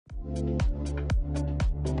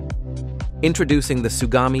Introducing the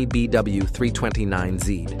Tsugami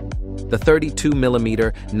BW329Z, the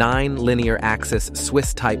 32mm 9-linear axis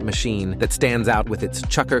Swiss-type machine that stands out with its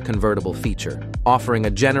chucker convertible feature, offering a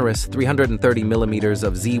generous 330mm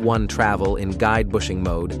of Z1 travel in guide bushing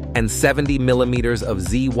mode and 70mm of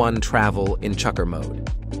Z1 travel in chucker mode.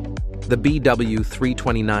 The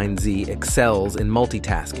BW329Z excels in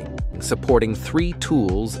multitasking, supporting 3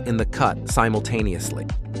 tools in the cut simultaneously.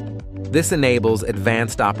 This enables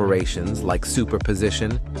advanced operations like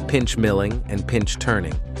superposition, pinch milling, and pinch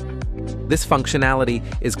turning. This functionality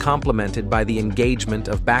is complemented by the engagement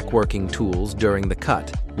of backworking tools during the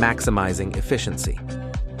cut, maximizing efficiency.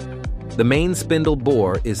 The main spindle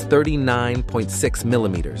bore is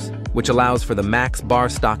 39.6mm, which allows for the max bar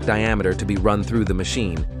stock diameter to be run through the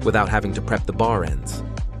machine without having to prep the bar ends.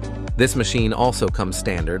 This machine also comes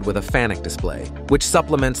standard with a FANUC display, which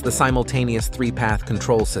supplements the simultaneous 3-path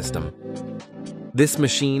control system. This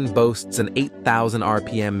machine boasts an 8,000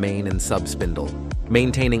 RPM main and sub-spindle,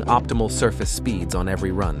 maintaining optimal surface speeds on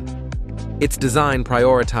every run. Its design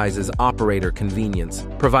prioritizes operator convenience,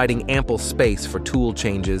 providing ample space for tool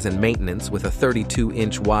changes and maintenance with a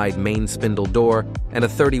 32-inch wide main spindle door and a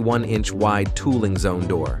 31-inch wide tooling zone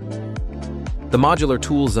door. The modular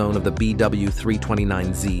tool zone of the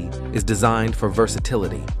BW329Z is designed for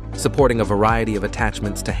versatility, supporting a variety of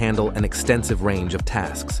attachments to handle an extensive range of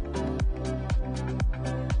tasks.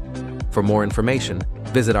 For more information,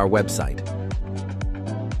 visit our website